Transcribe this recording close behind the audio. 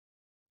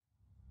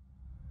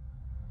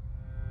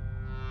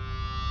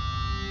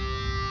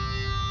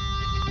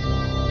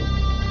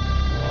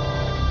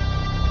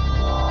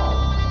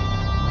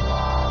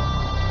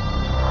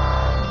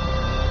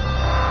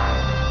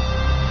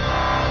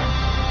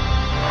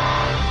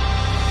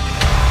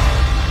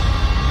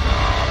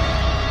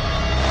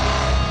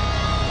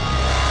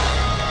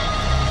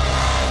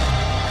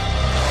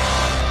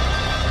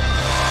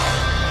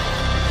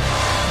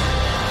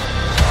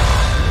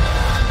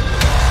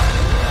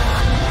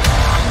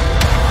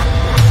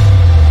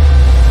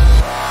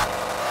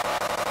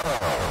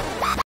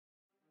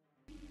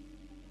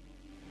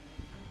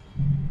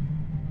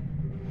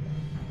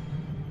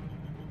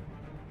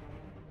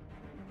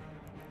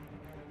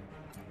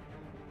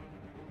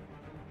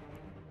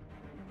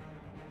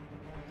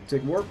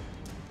Take warp.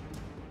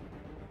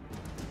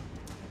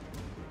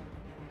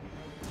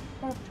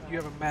 You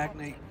have a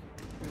magnate.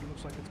 It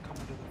looks like it's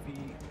coming to the V,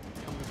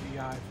 coming to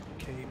VI from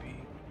KB.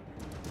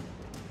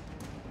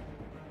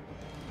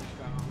 Just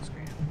got on the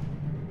scan.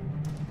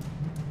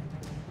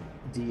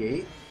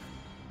 D8.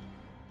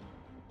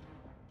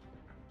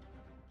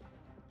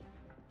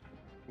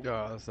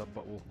 Oh, that's a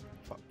bubble.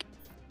 Fuck.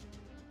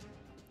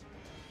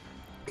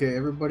 Okay,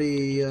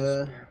 everybody,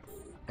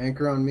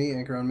 anchor on me.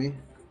 Anchor on me.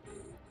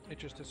 It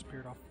just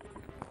disappeared off.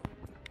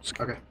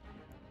 Okay.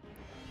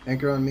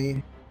 Anchor on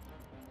me.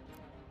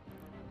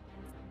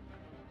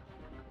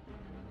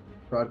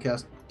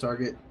 Broadcast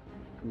target.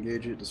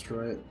 Engage it.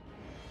 Destroy it.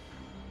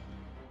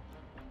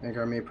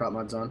 Anchor on me. Prop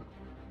mods on.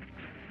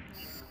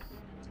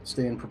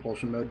 Stay in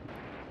propulsion mode.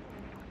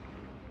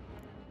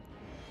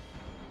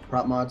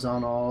 Prop mods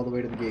on all the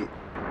way to the gate.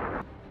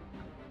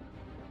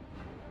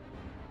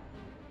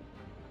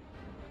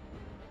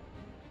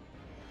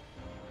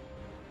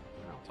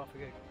 Oh, it's off the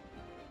gate.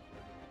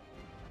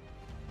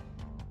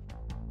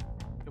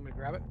 You want me to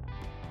grab it?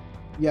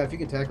 Yeah, if you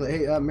can tackle it.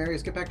 Hey,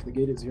 Marius, get back to the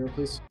gate at 0,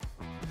 please.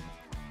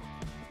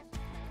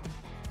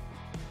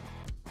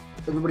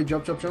 Everybody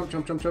jump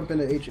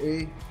into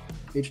HA.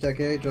 H-Tech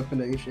A. Jump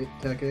into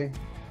H-Tech A.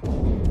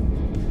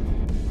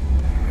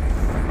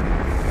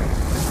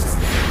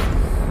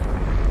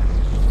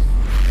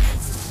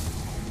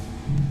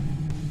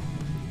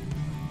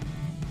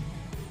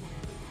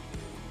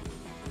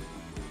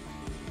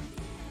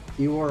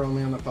 You are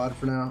only on the pod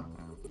for now.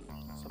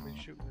 Somebody's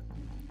shooting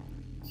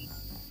it.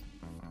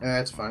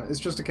 It's fine. It's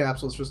just a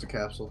capsule. It's just a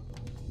capsule.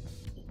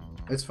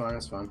 It's fine.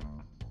 It's fine.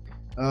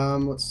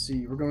 Let's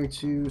see. We're going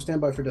to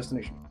stand by for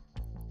destination.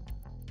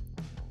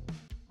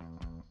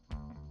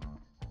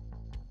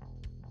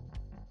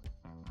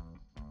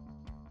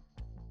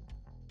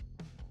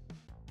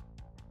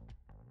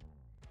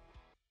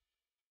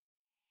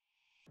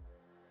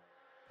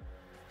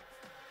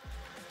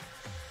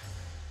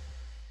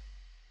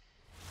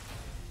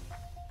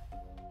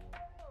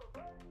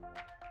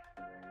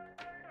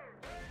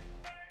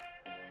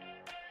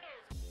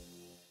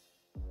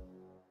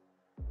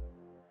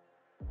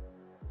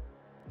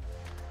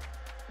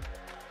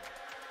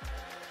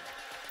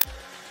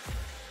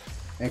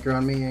 Anchor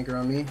on me, anchor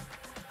on me.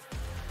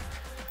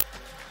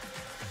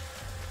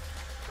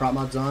 Prop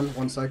mods on,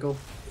 1 cycle.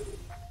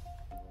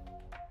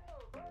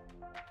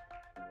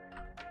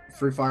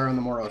 Free fire on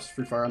the Moros,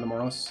 free fire on the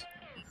Moros.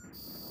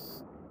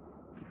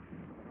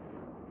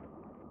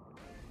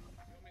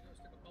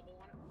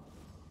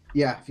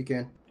 Yeah, if you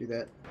can, do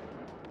that.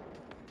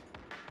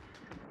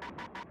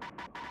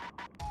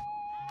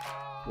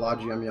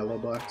 Logi, I'm yellow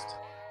boxed.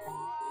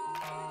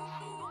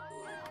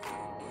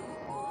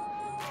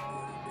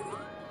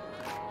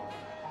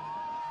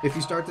 If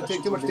you start to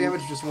take too much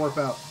damage, just warp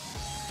out.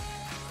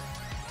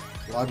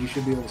 Logi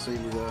should be able to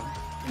save you though.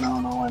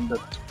 No, I'm dead.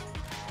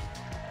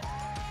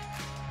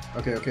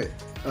 Okay, okay.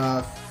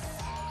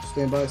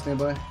 Stand by, stand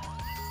by.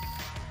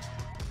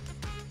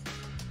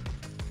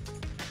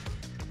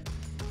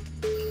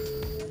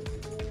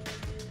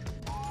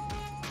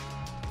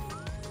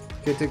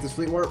 Okay, take this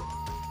fleet warp.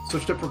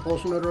 Switch to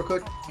propulsion mode real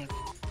quick.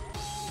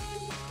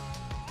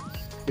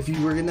 If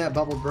you were in that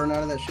bubble, burn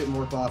out of that shit and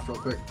warp off real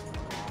quick.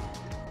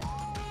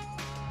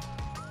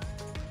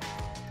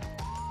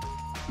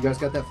 You guys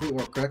got that fleet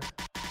warp, correct?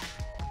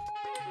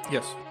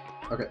 Yes.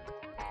 Okay.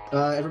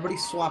 Everybody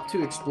swap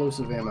to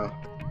explosive ammo.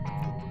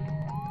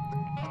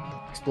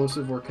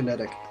 Explosive or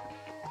kinetic.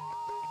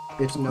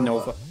 It's Nova.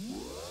 Nova.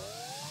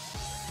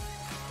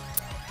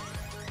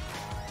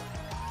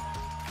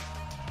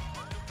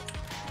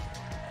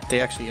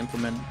 They actually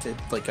implemented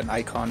like an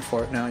icon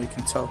for it now, you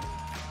can tell.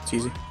 It's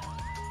easy.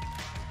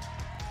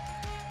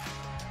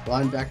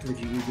 Line back to the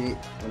GE gate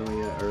when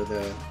we, or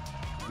the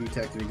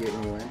VTEC to the gate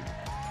when we land.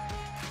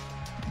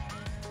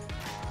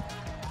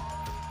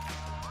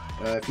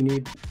 If you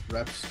need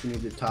reps, if you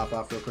need to top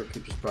off real quick,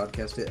 just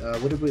broadcast it.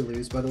 What did we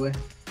lose, by the way?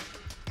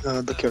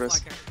 The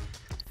carries.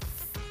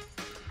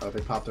 Oh,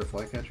 they popped their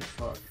flycatcher?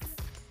 Fuck.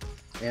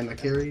 And the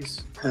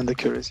carries? And the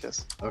carries,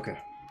 yes. Okay.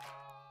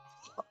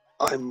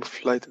 I'm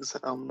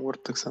I'm word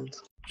exempt.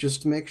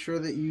 Just make sure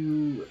that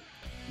you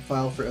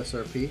file for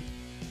SRP.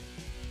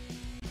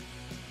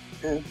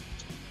 Yeah.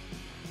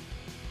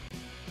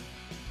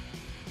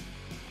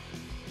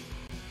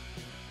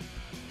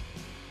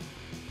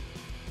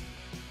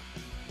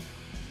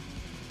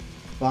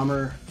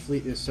 Bomber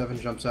fleet is 7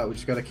 jumps out. We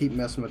just gotta keep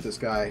messing with this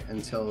guy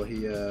until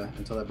he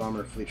until that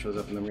bomber fleet shows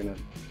up, and then we're gonna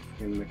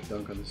make a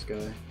dunk on this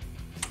guy.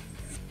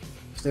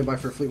 Stand by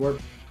for a fleet warp.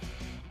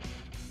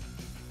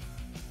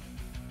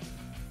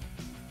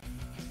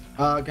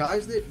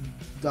 Guys that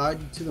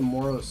died to the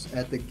Moros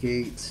at the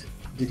gate,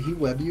 did he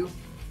web you?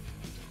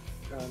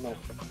 No.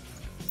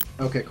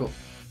 Okay, cool.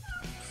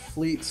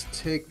 Fleets,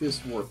 take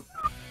this warp.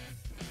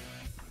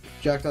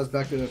 Jackdaw's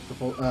back to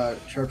the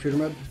sharpshooter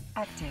mode.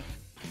 Active.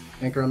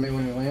 Anchor on me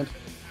when we land.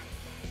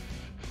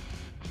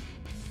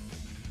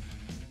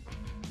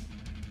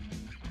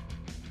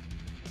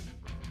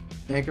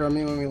 Anchor on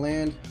me when we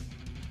land.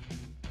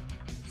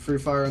 Free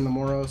fire in the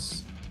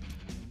Moros.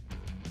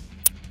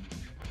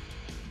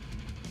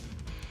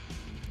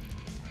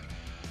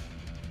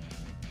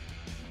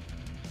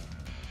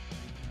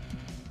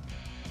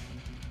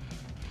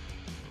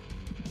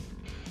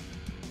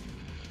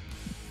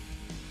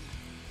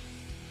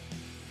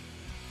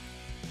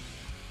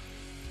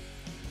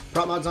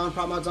 Prop mods on,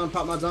 prop mods on,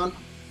 prop mods on.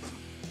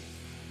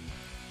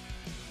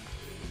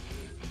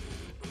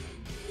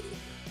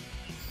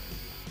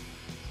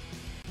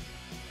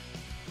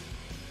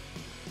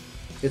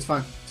 It's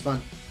fine, it's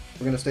fine.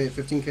 We're gonna stay at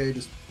 15k,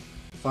 just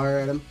fire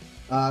at him.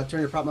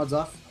 Turn your prop mods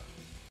off.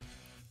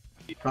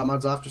 Prop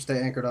mods off, just stay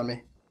anchored on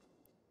me.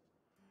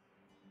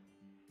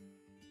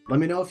 Let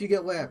me know if you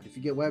get webbed. If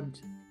you get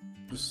webbed,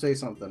 just say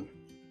something.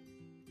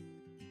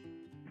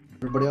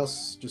 Everybody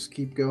else, just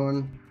keep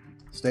going.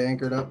 Stay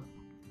anchored up.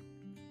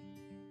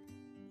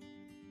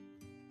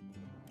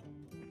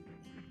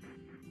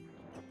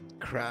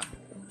 Crap.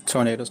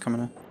 Tornado's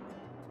coming in.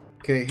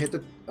 Okay, hit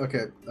the...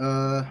 Okay,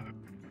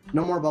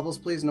 no more bubbles,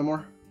 please, no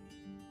more.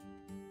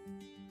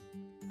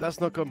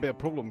 That's not gonna be a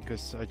problem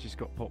because I just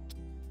got popped.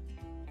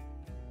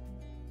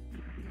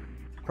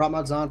 Prop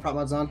mods on, prop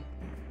mods on.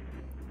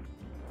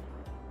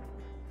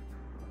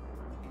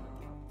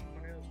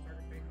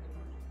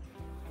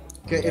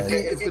 Okay,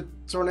 if the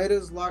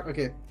tornado's locked...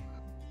 Okay.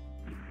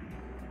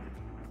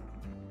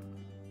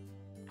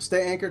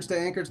 Stay anchored, stay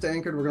anchored, stay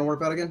anchored. We're gonna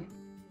warp out again.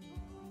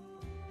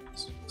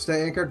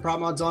 Stay anchored, prop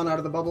mods on, out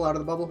of the bubble, out of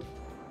the bubble.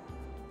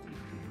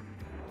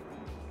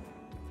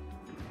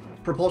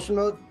 Propulsion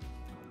mode.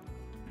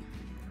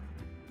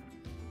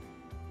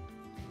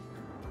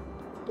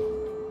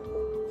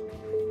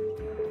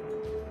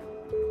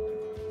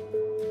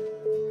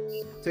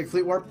 Take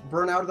fleet warp,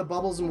 burn out of the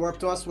bubbles and warp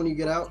to us when you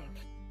get out.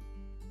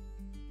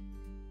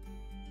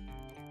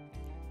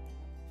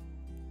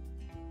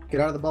 Get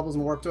out of the bubbles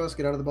and warp to us,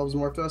 get out of the bubbles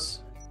and warp to us.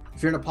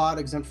 If you're in a pod,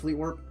 exempt fleet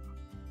warp.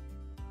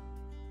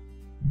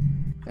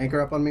 Anchor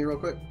up on me real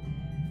quick.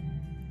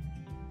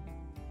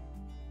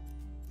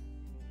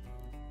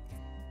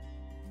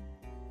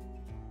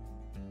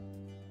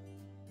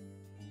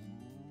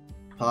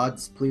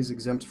 Pods, please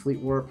exempt fleet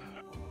warp.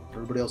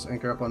 Everybody else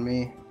anchor up on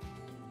me.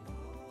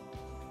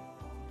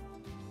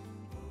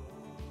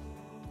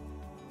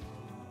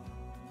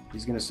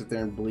 He's gonna sit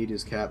there and bleed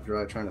his cap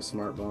dry trying to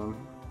smart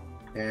bomb.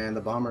 And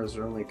the bombers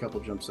are only a couple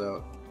jumps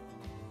out.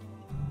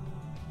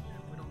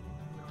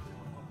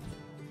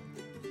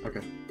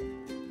 Okay.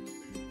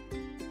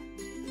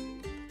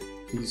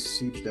 He's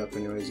sieged up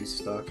anyways, he's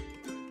stuck.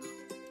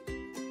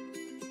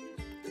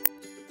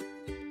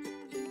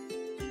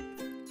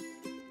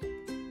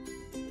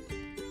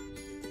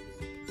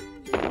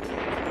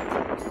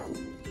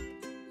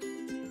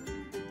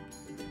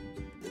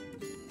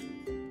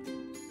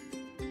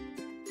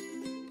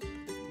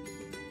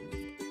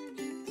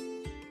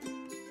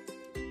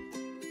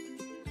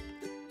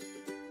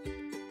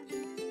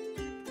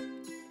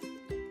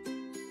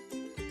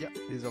 Yep,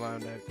 he's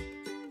allowed now.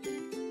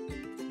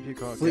 If you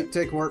can't Fleet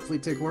take warp,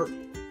 fleet take warp.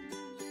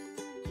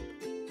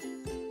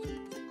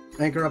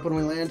 Anchor up when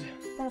we land.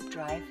 Warp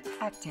drive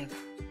active.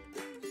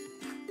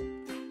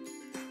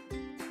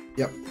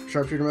 Yep,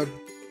 sharpshooter mode.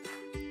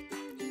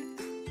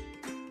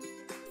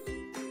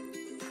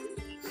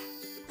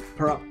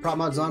 Prop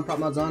mods on, prop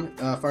mods on.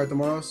 Fire at the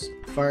Moros.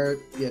 Fire,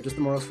 yeah, just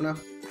the Moros for now.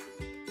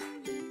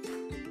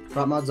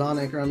 Prop mods on,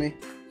 anchor on me.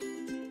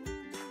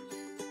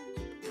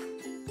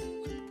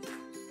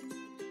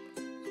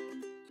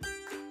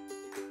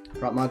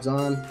 Prop mods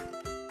on.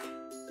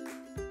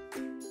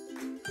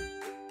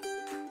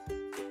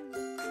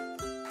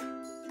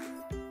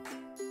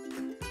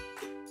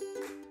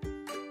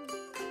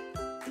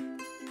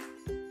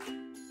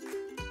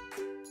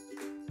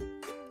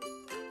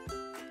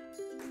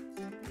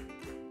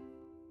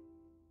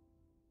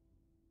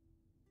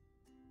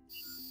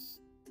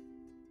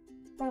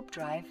 Warp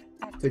drive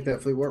active. Take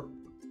that fleet warp.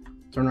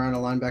 Turn around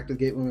and line back to the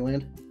gate when we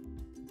land.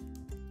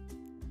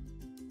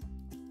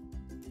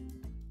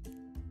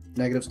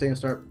 Negative, stay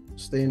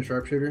in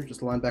sharpshooter.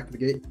 Just line back to the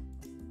gate.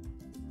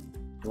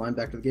 Line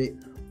back to the gate.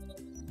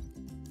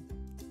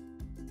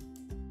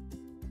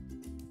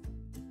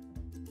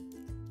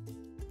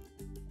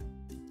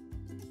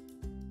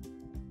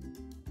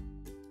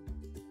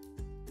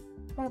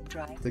 Warp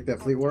drive. Take that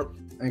fleet warp.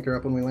 Anchor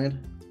up when we land.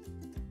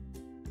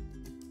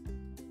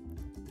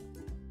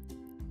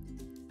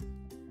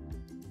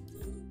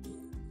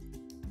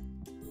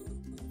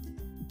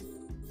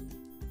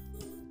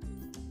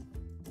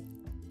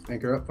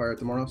 Anchor up, fire at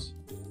the Moros.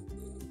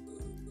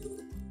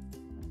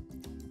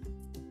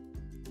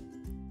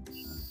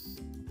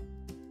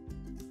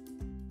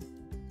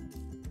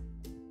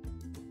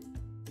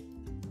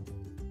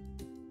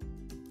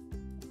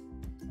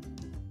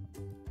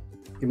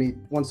 Give me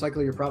one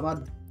cycle of your prop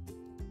mod.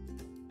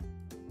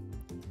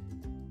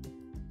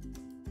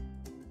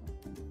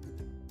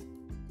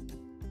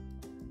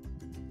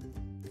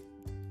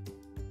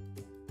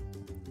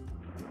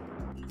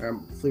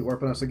 Fleet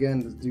warping us again.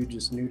 This dude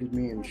just neuted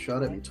me and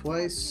shot at me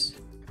twice.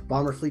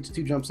 Bomber fleet's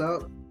 2 jumps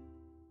out.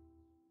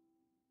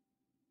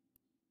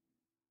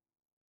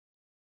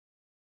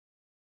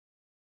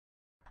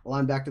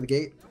 Align back to the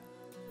gate.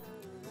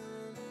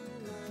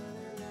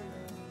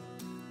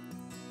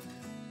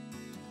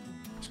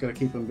 Just gotta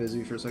keep them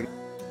busy for a second.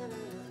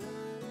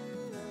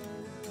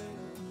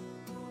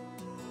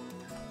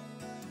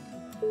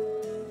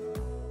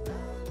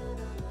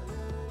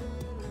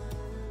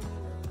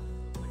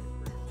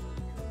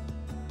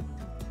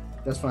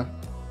 That's fine.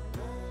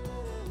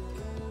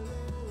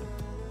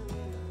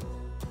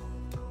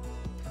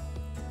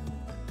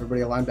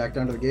 Everybody align back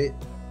down to the gate.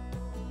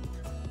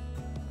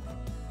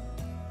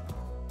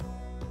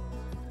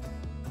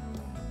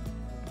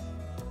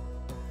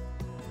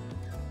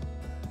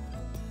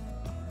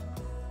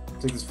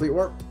 Take this fleet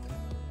warp.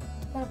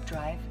 Warp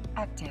drive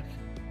active.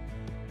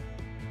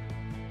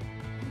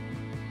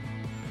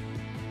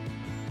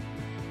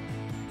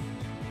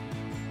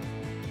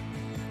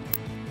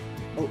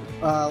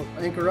 Oh,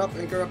 anchor up,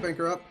 anchor up,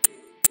 anchor up.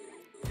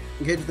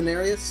 Engage the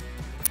Nereus.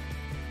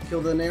 Kill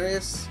the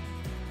Nereus.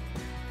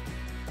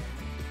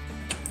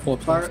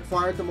 Fire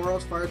at the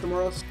Moros, fire at the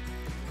Moros.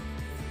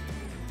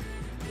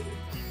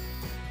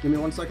 Give me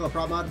 1 cycle of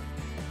prop mod.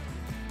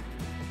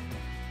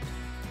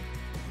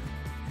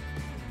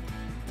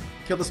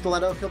 Kill the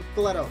stiletto, kill the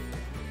stiletto.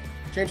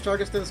 Change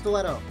targets to the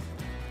stiletto.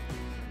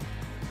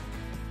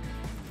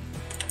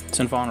 It's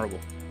invulnerable.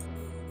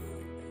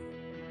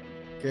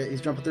 Okay,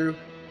 he's jumping through.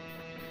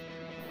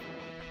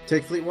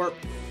 Take fleet warp.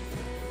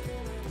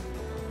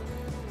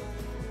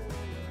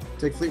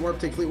 Take fleet warp,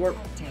 take fleet warp.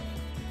 Active.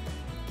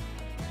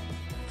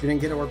 If you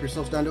didn't get it, warp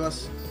yourselves down to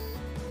us.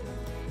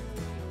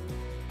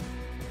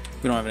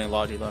 We don't have any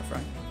logi left,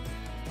 right?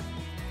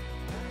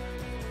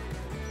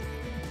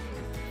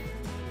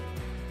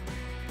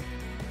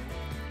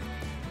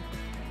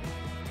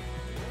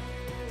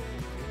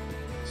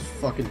 This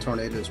fucking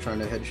tornado is trying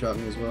to headshot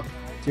me as well.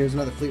 Here's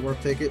another fleet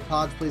warp, take it.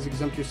 Pods, please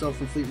exempt yourself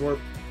from fleet warp.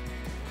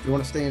 If you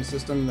want to stay in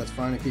system, that's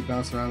fine, and keep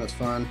bouncing around, that's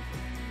fine.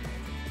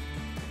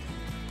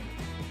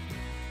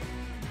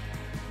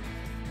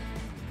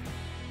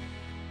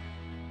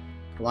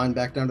 Line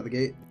back down to the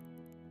gate.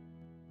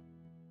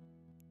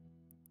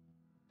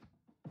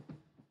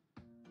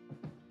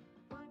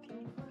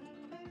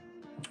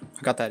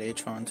 I got that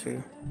H on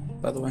too,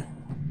 by the way.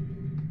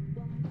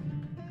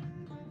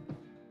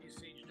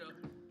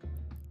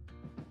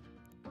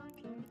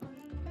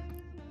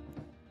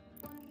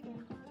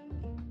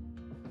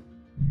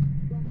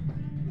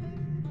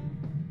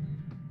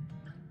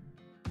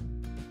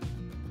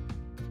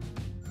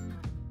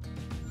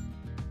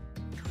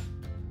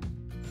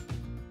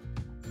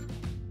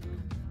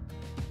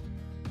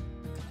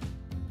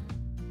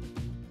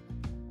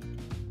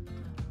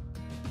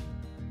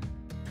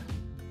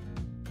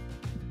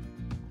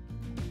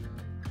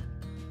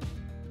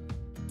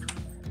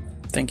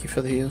 Thank you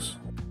for the heals.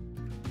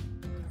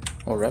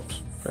 Or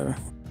reps, whatever.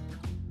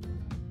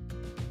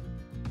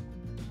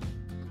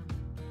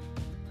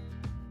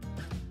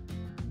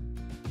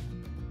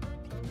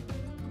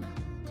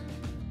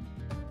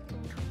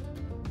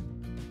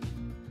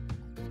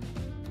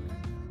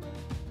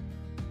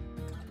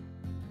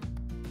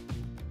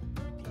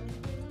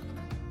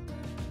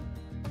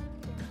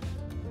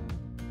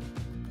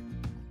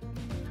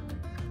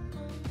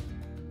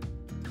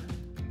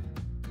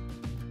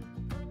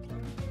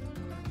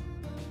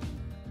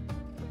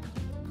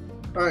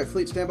 Alright,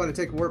 fleet, stand by to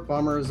take a warp.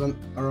 Bombers are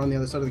on the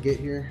other side of the gate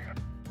here.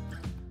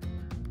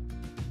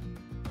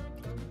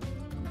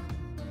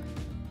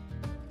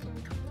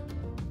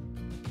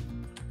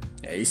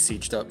 Yeah, he's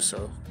sieged up,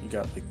 so you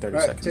got like 30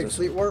 Alright, seconds. take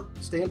fleet warp.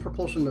 Stay in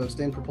propulsion mode.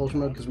 Stay in propulsion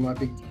mode because we might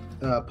be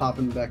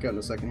popping back out in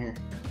a second here.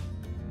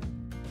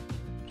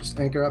 Just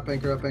anchor up,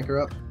 anchor up,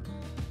 anchor up.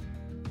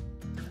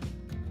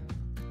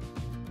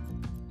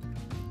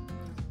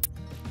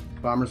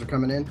 Bombers are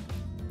coming in.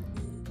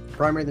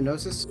 Primary the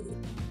Gnosis.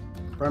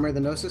 Primary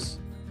the Gnosis.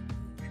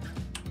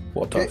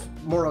 What Okay,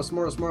 off?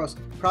 Moros.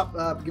 Prop,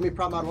 give me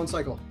prop mod 1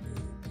 cycle.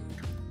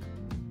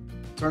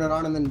 Turn it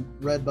on and then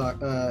red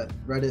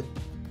it.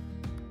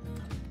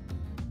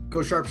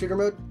 Go sharpshooter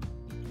mode.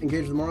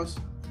 Engage the Moros.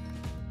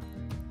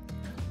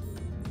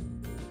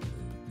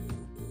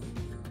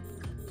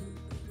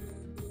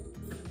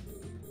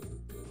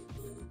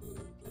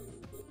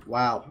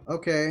 Wow.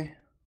 Okay.